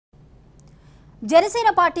Janasena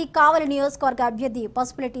party కావలి నియోజకవర్గ అభ్యర్థి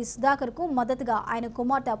పసుపులెట్టి సుధాకర్ కు మద్దతుగా ఆయన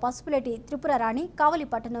కుమార్తె పసుపులెట్టి త్రిపుర రాణి కావలి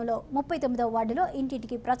పట్టణంలో 39వ వార్డులో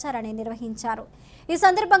ఇంటింటికి ప్రచారాన్ని నిర్వహించారు. ఈ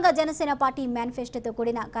సందర్భంగా జనసేన పార్టీ మేనిఫెస్టోతో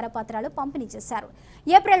కూడిన కరపత్రాలు పంపిణీ చేశారు.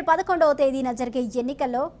 ఏప్రిల్ 11వ తేదీన జరిగే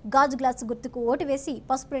ఎన్నికల్లో గాజు గ్లాసు గుర్తుకు ఓటు వేసి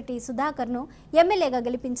పసుపులెట్టి సుధాకర్ ను ఎమ్మెల్యేగా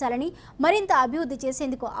గెలిపించాలని, మరింత అభివృద్ధి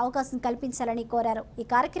చేసేందుకు అవకాశం కల్పించాలని కోరారు. ఈ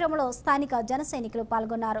కార్యక్రమంలో స్థానిక జన సైనికులు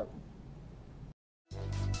పాల్గొన్నారు.